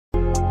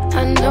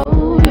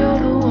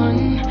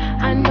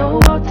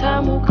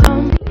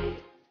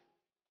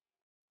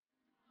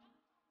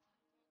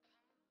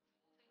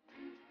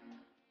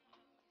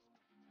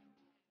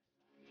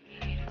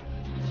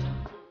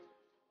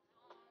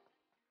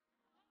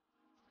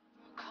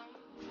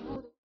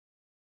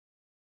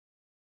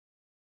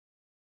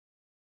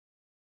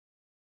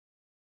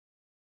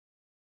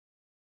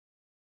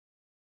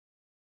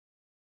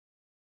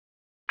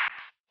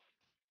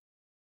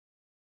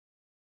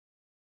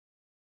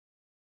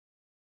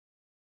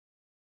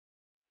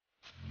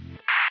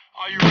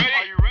Are you ready?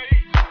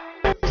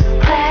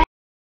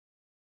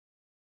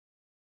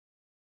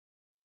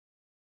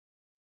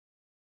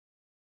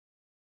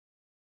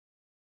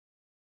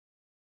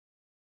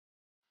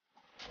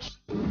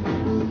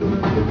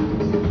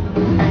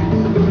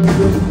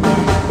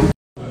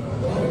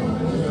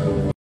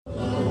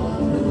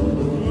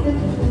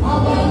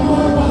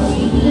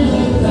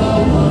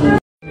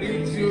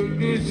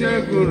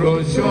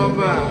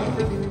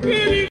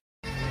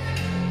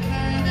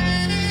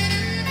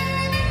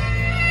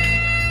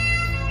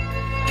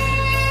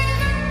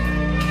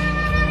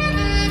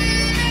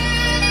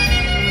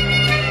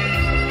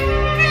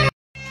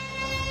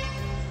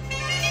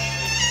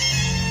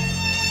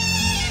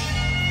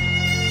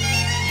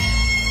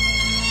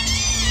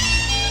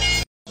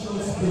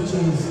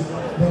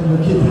 Then we'll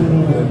keep it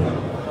moving.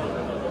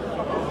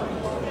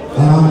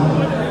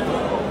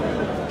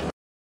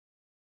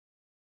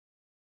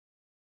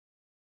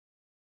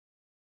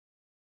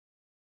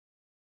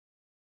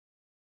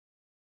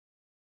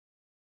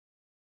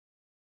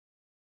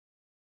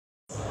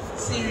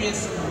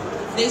 Seriously,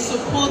 they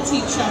support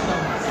each other.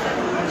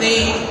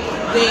 They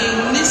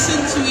listen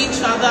to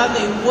each other.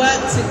 They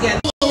work together.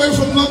 Away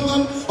from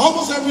London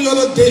almost every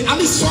other day, at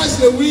least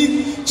twice a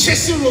week,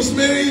 chasing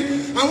Rosemary.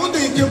 And one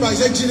day he came back and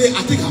said, Jide,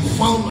 I think I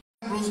found my...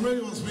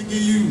 Rosemary was thinking,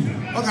 you,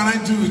 what can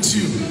I do with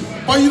you?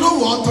 But you know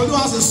what? Tolu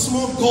has a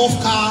small golf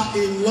car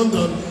in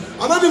London.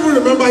 I don't even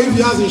remember if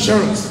he has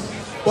insurance.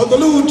 But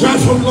Tolu will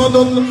drive from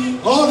London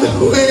all the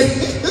way.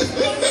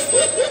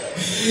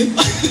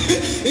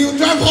 He will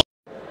drive home.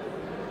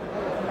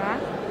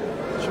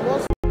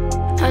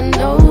 I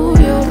know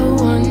you're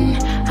the one.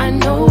 I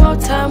know our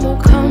time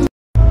will come.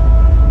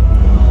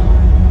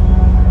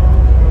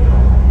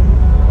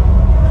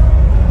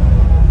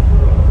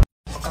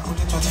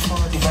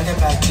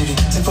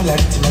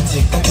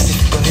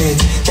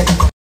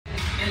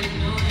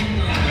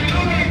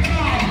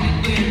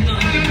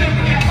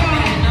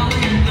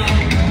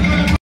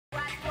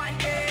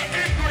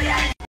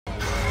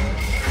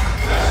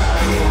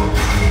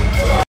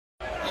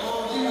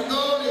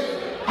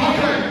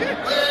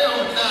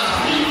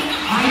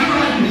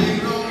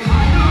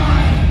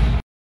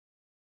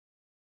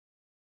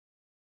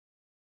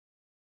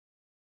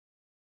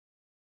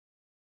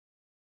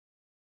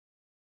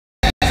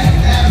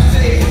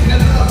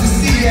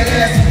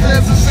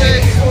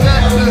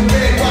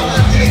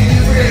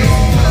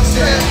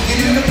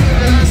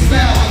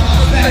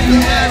 You